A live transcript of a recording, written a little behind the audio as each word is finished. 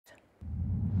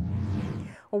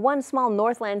One small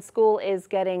Northland school is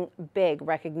getting big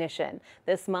recognition.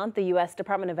 This month, the U.S.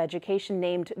 Department of Education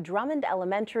named Drummond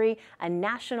Elementary a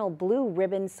National Blue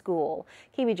Ribbon School.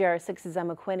 KBJR6's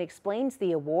Emma Quinn explains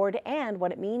the award and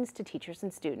what it means to teachers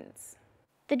and students.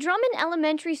 The Drummond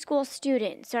Elementary School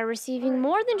students are receiving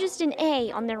more than just an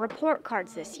A on their report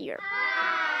cards this year.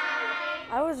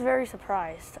 I was very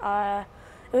surprised.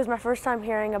 It was my first time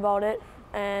hearing about it,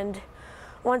 and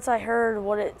once I heard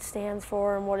what it stands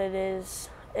for and what it is,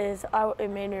 it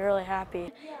made me really happy.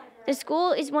 The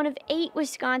school is one of 8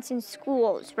 Wisconsin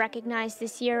schools recognized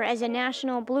this year as a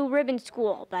National Blue Ribbon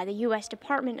School by the U.S.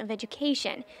 Department of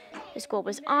Education. The school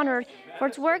was honored for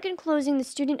its work in closing the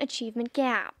student achievement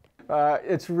gap.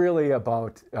 It's really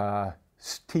about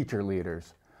teacher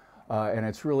leaders, and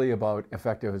it's really about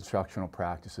effective instructional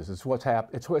practices. It's what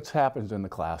happens in the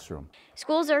classroom.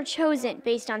 Schools are chosen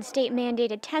based on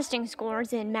state-mandated testing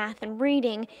scores in math and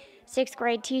reading. 6th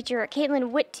grade teacher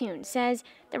Caitlin Whittoon says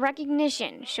the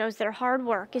recognition shows their hard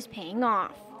work is paying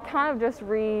off. Kind of just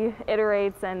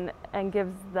reiterates and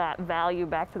gives that value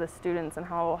back to the students and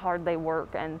how hard they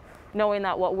work and knowing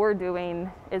that what we're doing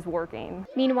is working.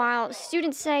 Meanwhile,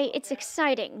 students say it's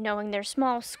exciting knowing their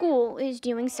small school is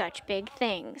doing such big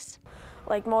things.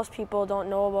 Like, most people don't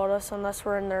know about us unless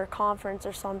we're in their conference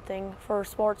or something for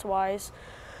sports-wise.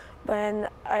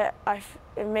 But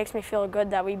it makes me feel good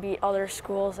that we beat other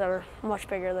schools that are much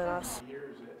bigger than us.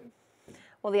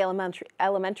 Well, the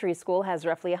elementary school has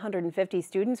roughly 150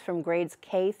 students from grades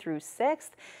K through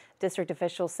 6th. District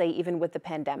officials say even with the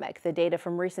pandemic, the data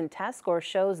from recent test scores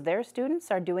shows their students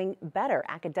are doing better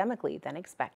academically than expected.